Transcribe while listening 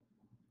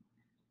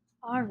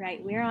All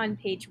right, we're on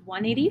page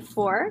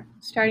 184,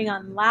 starting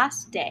on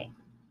last day.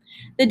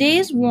 The day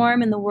is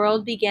warm and the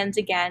world begins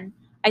again.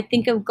 I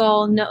think of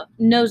Gull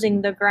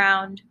nosing the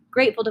ground,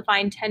 grateful to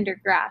find tender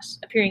grass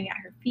appearing at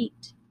her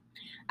feet.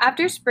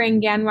 After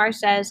spring, Ganwar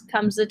says,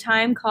 comes the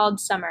time called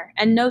summer,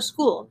 and no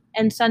school,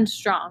 and sun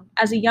strong,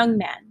 as a young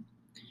man.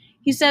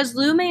 He says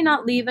Lou may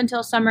not leave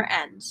until summer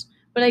ends,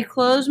 but I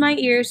close my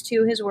ears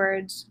to his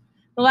words.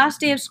 The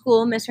last day of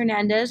school, Miss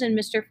Hernandez and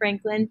Mr.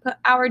 Franklin put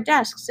our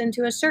desks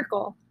into a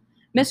circle.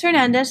 Miss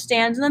Hernandez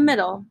stands in the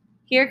middle.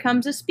 Here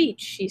comes a speech,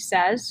 she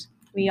says.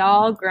 We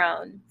all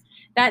groan.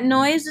 That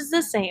noise is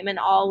the same in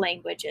all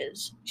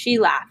languages. She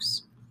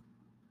laughs.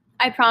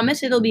 I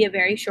promise it'll be a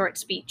very short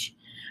speech.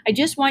 I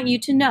just want you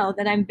to know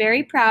that I'm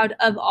very proud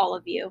of all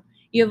of you.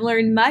 You have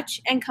learned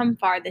much and come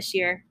far this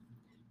year.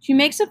 She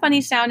makes a funny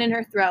sound in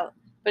her throat,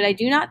 but I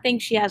do not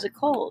think she has a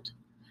cold.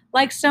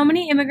 Like so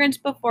many immigrants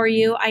before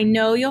you, I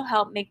know you'll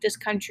help make this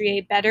country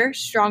a better,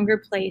 stronger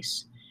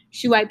place.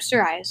 She wipes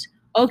her eyes.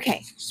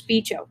 Okay,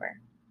 speech over.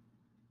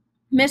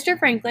 Mr.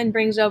 Franklin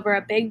brings over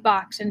a big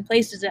box and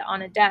places it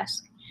on a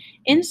desk.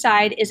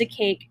 Inside is a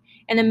cake,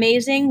 an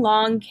amazing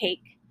long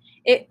cake.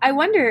 I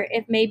wonder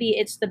if maybe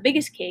it's the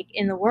biggest cake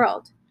in the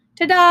world.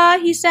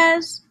 Ta-da, he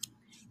says.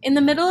 In the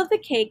middle of the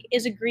cake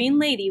is a green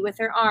lady with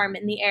her arm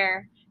in the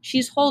air.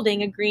 She's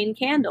holding a green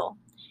candle.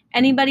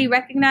 Anybody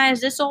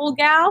recognize this old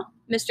gal?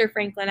 Mr.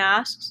 Franklin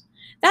asks.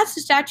 That's the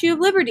Statue of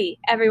Liberty,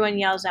 everyone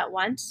yells at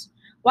once.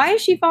 Why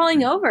is she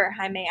falling over?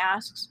 Jaime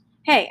asks.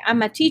 Hey,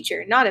 I'm a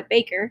teacher, not a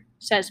baker,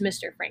 says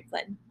Mr.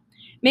 Franklin.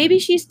 Maybe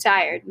she's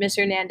tired, Miss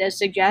Hernandez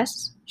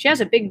suggests. She has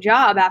a big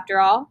job,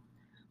 after all.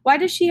 Why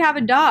does she have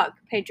a dog?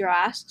 Pedro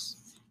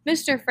asks.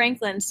 Mr.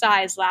 Franklin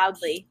sighs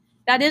loudly.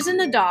 That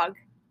isn't a dog.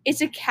 It's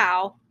a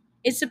cow.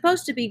 It's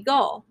supposed to be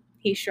Gull,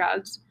 he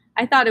shrugs.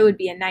 I thought it would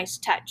be a nice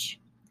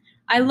touch.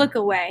 I look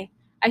away.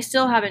 I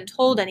still haven't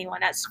told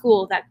anyone at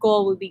school that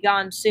Gull will be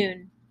gone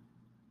soon.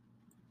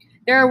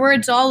 There are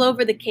words all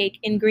over the cake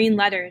in green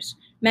letters,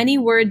 many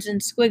words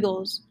in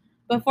squiggles.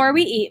 Before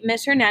we eat,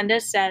 Miss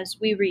Hernandez says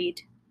we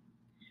read.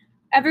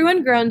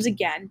 Everyone groans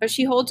again, but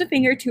she holds a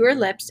finger to her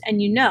lips,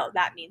 and you know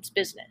that means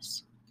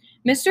business.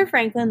 Mr.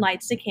 Franklin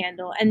lights the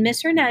candle, and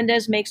Miss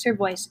Hernandez makes her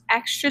voice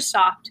extra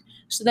soft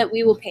so that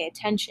we will pay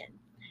attention.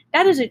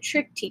 That is a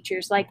trick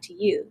teachers like to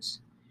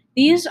use.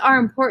 These are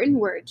important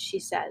words, she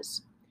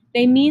says.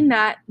 They mean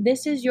that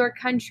this is your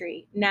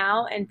country,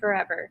 now and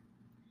forever.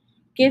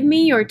 Give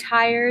me your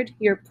tired,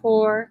 your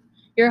poor,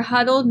 your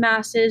huddled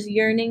masses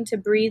yearning to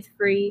breathe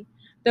free,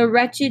 the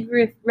wretched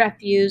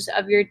refuse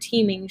of your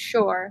teeming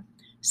shore.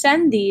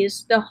 Send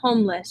these, the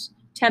homeless,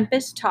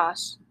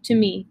 tempest-tossed, to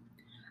me.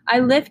 I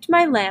lift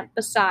my lamp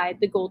beside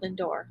the golden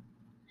door.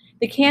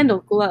 The candle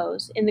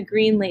glows in the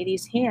green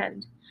lady's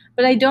hand,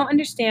 but I don't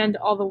understand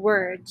all the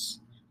words.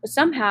 But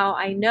somehow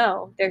I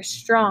know they're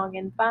strong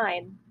and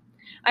fine.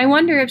 I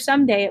wonder if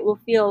someday it will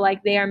feel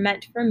like they are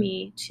meant for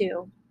me,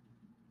 too.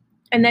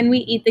 And then we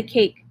eat the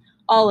cake,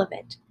 all of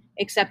it,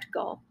 except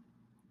Gull.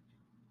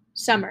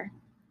 Summer.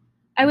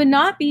 I would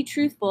not be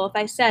truthful if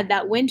I said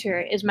that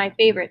winter is my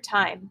favorite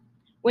time.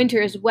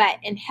 Winter is wet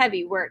and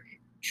heavy work.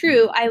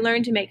 True, I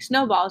learned to make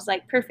snowballs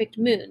like perfect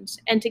moons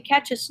and to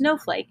catch a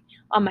snowflake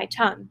on my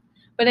tongue,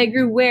 but I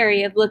grew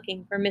wary of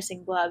looking for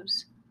missing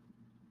gloves.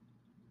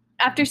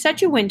 After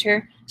such a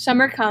winter,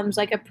 summer comes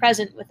like a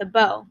present with a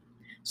bow.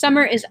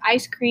 Summer is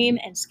ice cream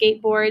and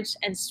skateboards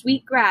and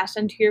sweet grass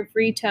under your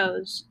free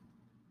toes.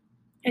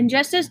 And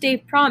just as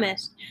Dave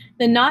promised,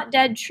 the not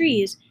dead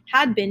trees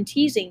had been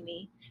teasing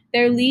me.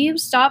 Their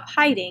leaves stop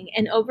hiding,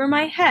 and over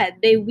my head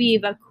they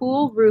weave a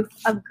cool roof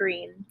of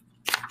green.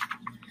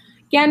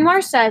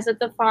 Ganwar says that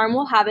the farm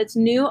will have its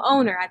new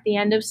owner at the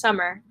end of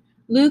summer.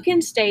 Lou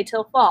can stay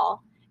till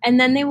fall, and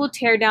then they will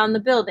tear down the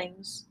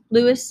buildings.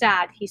 Lou is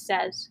sad, he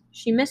says.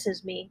 She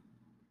misses me.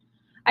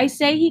 I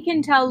say he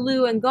can tell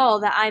Lou and Gull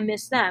that I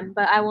miss them,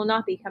 but I will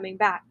not be coming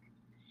back.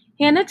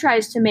 Hannah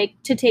tries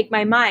to take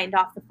my mind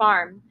off the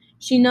farm.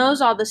 She knows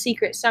all the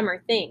secret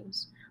summer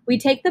things. We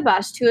take the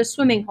bus to a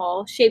swimming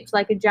hole shaped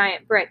like a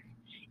giant brick.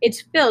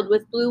 It's filled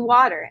with blue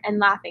water and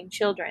laughing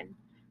children.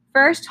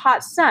 First,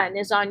 hot sun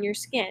is on your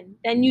skin,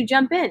 then you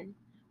jump in.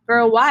 For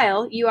a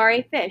while, you are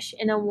a fish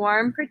in a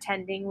warm,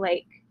 pretending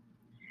lake.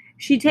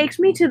 She takes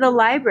me to the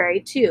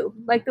library, too,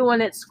 like the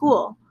one at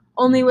school,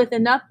 only with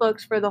enough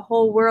books for the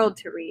whole world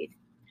to read.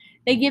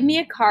 They give me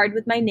a card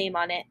with my name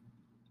on it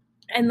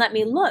and let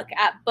me look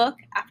at book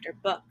after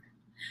book.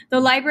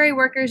 The library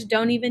workers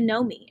don't even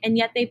know me, and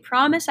yet they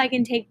promise I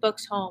can take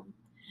books home.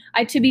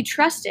 To be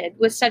trusted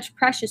with such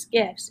precious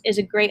gifts is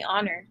a great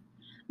honor.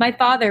 My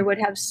father would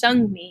have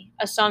sung me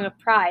a song of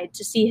pride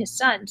to see his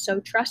son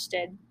so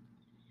trusted.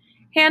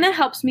 Hannah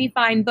helps me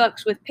find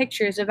books with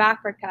pictures of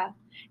Africa.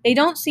 They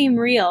don't seem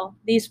real,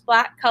 these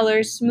flat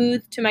colors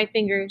smooth to my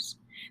fingers.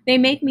 They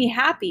make me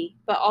happy,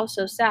 but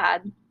also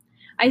sad.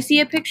 I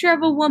see a picture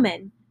of a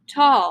woman,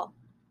 tall,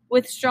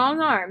 with strong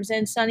arms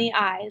and sunny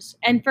eyes,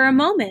 and for a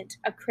moment,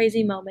 a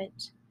crazy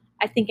moment,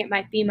 I think it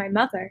might be my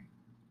mother.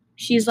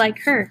 She's like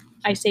her,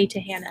 I say to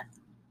Hannah.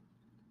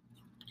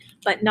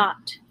 But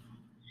not.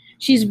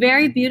 She's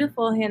very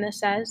beautiful, Hannah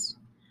says.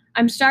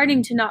 I'm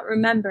starting to not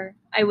remember,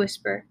 I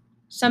whisper.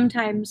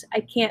 Sometimes I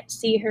can't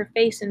see her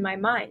face in my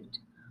mind.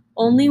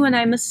 Only when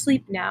I'm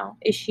asleep now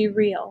is she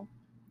real.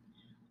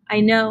 I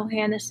know,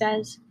 Hannah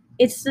says.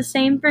 It's the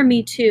same for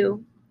me,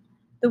 too.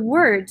 The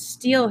words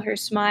steal her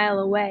smile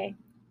away,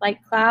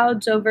 like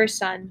clouds over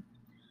sun.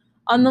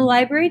 On the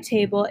library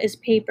table is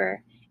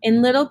paper,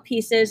 in little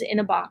pieces in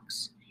a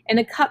box, and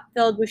a cup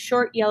filled with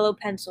short yellow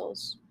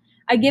pencils.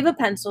 I give a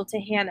pencil to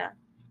Hannah.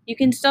 You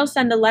can still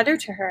send a letter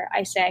to her,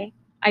 I say.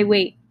 I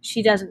wait.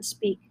 She doesn't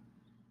speak.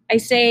 I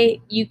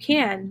say, you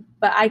can,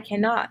 but I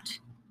cannot.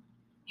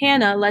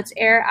 Hannah lets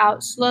air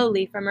out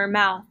slowly from her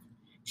mouth.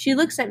 She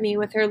looks at me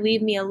with her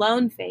leave me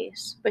alone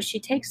face, but she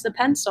takes the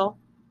pencil.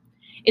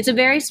 It's a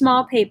very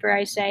small paper,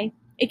 I say.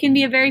 It can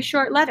be a very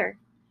short letter.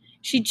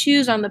 She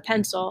chews on the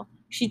pencil.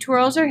 She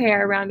twirls her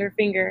hair around her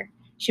finger.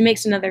 She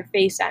makes another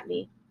face at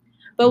me.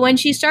 But when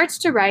she starts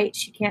to write,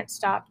 she can't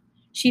stop.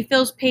 She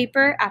fills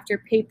paper after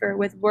paper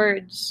with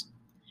words.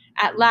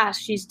 At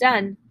last, she's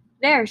done.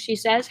 There, she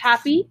says,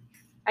 happy?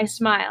 I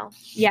smile.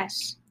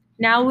 Yes.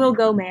 Now we'll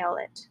go mail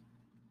it.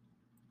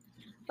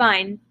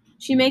 Fine.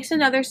 She makes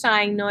another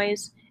sighing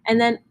noise,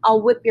 and then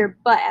I'll whip your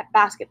butt at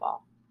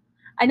basketball.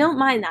 I don't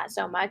mind that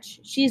so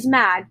much. She's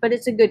mad, but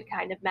it's a good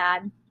kind of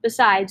mad.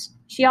 Besides,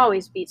 she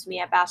always beats me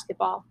at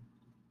basketball.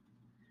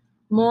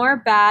 More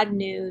bad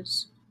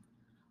news.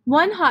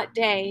 One hot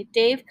day,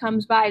 Dave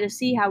comes by to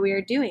see how we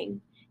are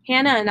doing.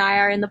 Hannah and I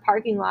are in the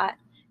parking lot.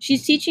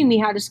 She's teaching me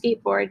how to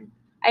skateboard.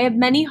 I have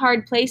many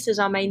hard places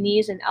on my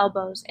knees and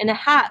elbows, and a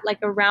hat like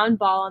a round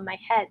ball on my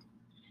head.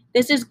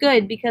 This is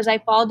good because I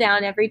fall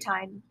down every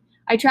time.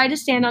 I try to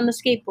stand on the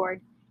skateboard.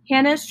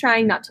 Hannah is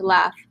trying not to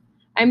laugh.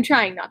 I'm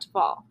trying not to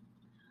fall.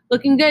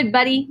 Looking good,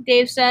 buddy,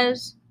 Dave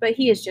says, but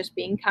he is just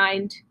being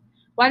kind.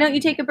 Why don't you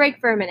take a break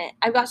for a minute?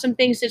 I've got some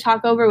things to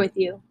talk over with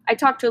you. I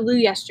talked to Lou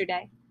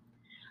yesterday.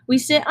 We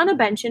sit on a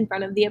bench in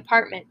front of the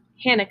apartment.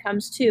 Hannah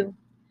comes too.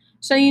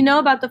 So you know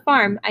about the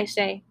farm, I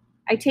say.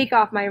 I take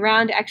off my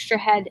round extra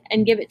head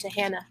and give it to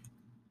Hannah.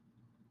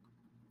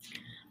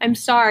 I'm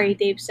sorry,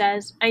 Dave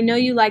says. I know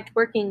you liked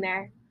working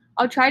there.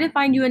 I'll try to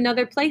find you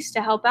another place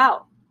to help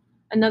out.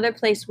 Another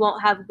place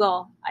won't have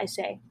Gull, I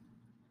say.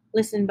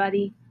 Listen,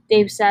 buddy,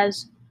 Dave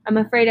says. I'm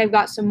afraid I've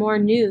got some more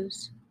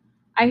news.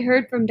 I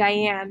heard from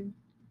Diane.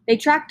 They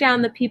tracked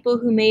down the people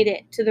who made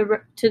it to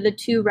the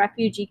 2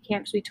 refugee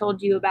camps we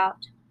told you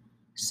about.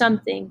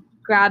 Something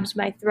grabs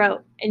my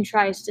throat and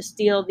tries to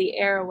steal the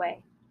air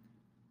away.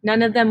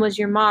 None of them was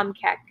your mom,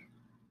 Keck.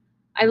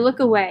 I look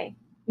away.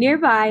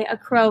 Nearby, a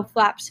crow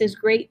flaps his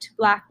great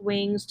black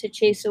wings to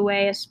chase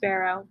away a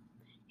sparrow.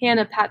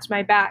 Hannah pats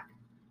my back.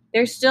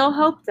 There's still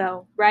hope,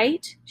 though,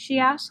 right? She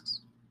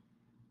asks.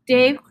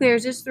 Dave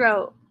clears his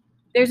throat.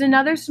 There's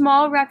another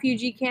small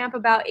refugee camp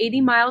about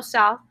 80 miles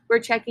south. We're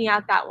checking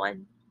out that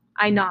one.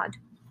 I nod.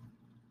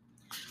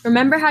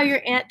 Remember how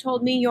your aunt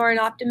told me you're an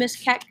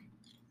optimist, Keck?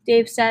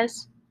 Dave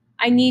says.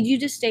 I need you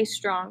to stay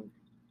strong.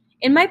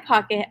 In my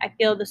pocket, I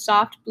feel the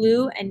soft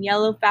blue and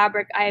yellow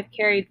fabric I have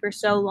carried for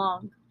so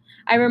long.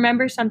 I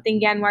remember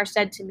something Ganwar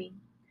said to me.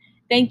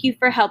 Thank you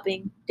for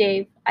helping,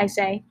 Dave, I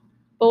say.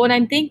 But what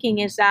I'm thinking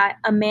is that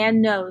a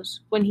man knows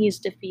when he's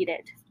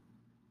defeated.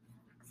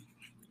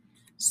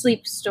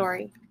 Sleep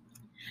story.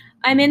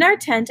 I'm in our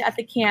tent at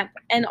the camp,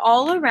 and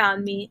all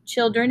around me,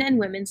 children and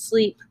women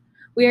sleep.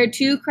 We are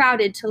too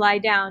crowded to lie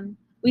down.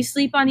 We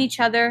sleep on each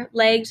other,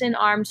 legs and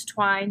arms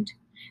twined.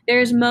 There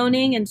is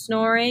moaning and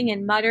snoring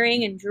and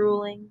muttering and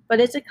drooling, but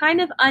it's a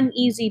kind of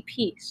uneasy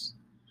peace.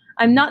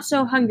 I'm not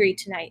so hungry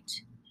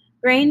tonight.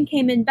 Grain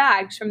came in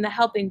bags from the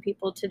helping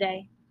people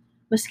today.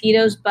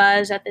 Mosquitoes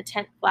buzz at the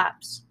tent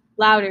flaps,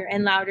 louder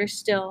and louder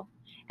still.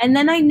 And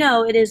then I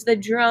know it is the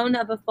drone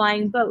of a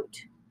flying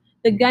boat.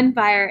 The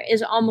gunfire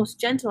is almost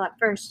gentle at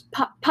first.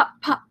 Pop,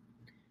 pop, pop.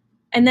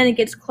 And then it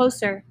gets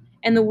closer,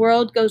 and the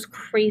world goes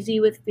crazy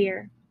with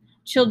fear.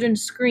 Children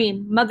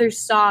scream, mothers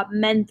sob,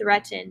 men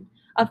threaten.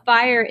 A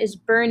fire is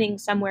burning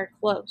somewhere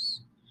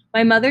close.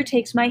 My mother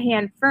takes my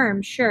hand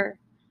firm, sure.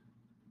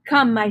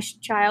 Come, my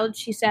child,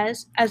 she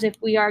says, as if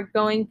we are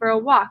going for a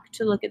walk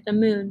to look at the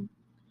moon.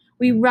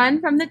 We run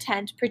from the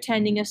tent,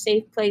 pretending a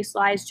safe place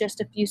lies just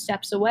a few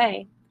steps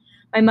away.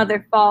 My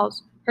mother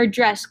falls, her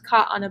dress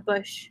caught on a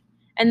bush.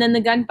 And then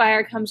the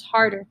gunfire comes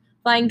harder,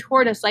 flying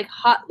toward us like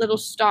hot little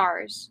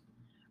stars.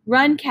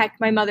 Run, Keck,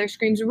 my mother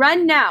screams.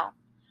 Run now!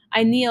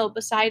 I kneel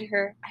beside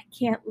her. I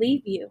can't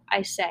leave you,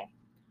 I say.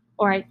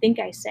 Or I think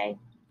I say,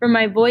 for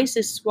my voice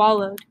is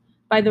swallowed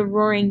by the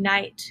roaring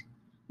night.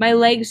 My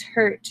legs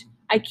hurt.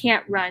 I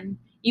can't run.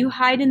 You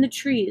hide in the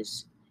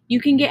trees. You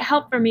can get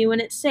help for me when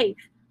it's safe.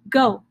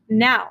 Go,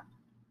 now.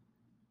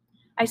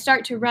 I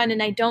start to run,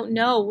 and I don't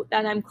know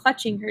that I'm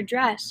clutching her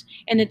dress,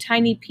 and a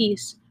tiny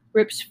piece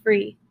rips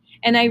free.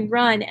 And I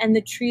run, and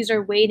the trees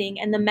are waiting,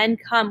 and the men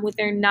come with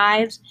their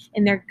knives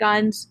and their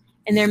guns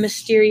and their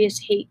mysterious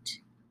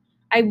hate.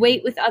 I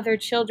wait with other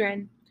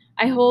children.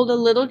 I hold a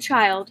little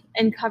child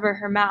and cover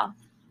her mouth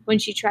when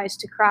she tries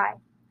to cry.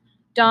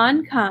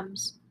 Dawn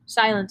comes,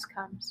 silence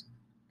comes.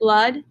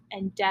 Blood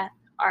and death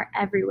are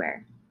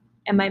everywhere.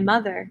 and my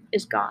mother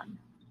is gone.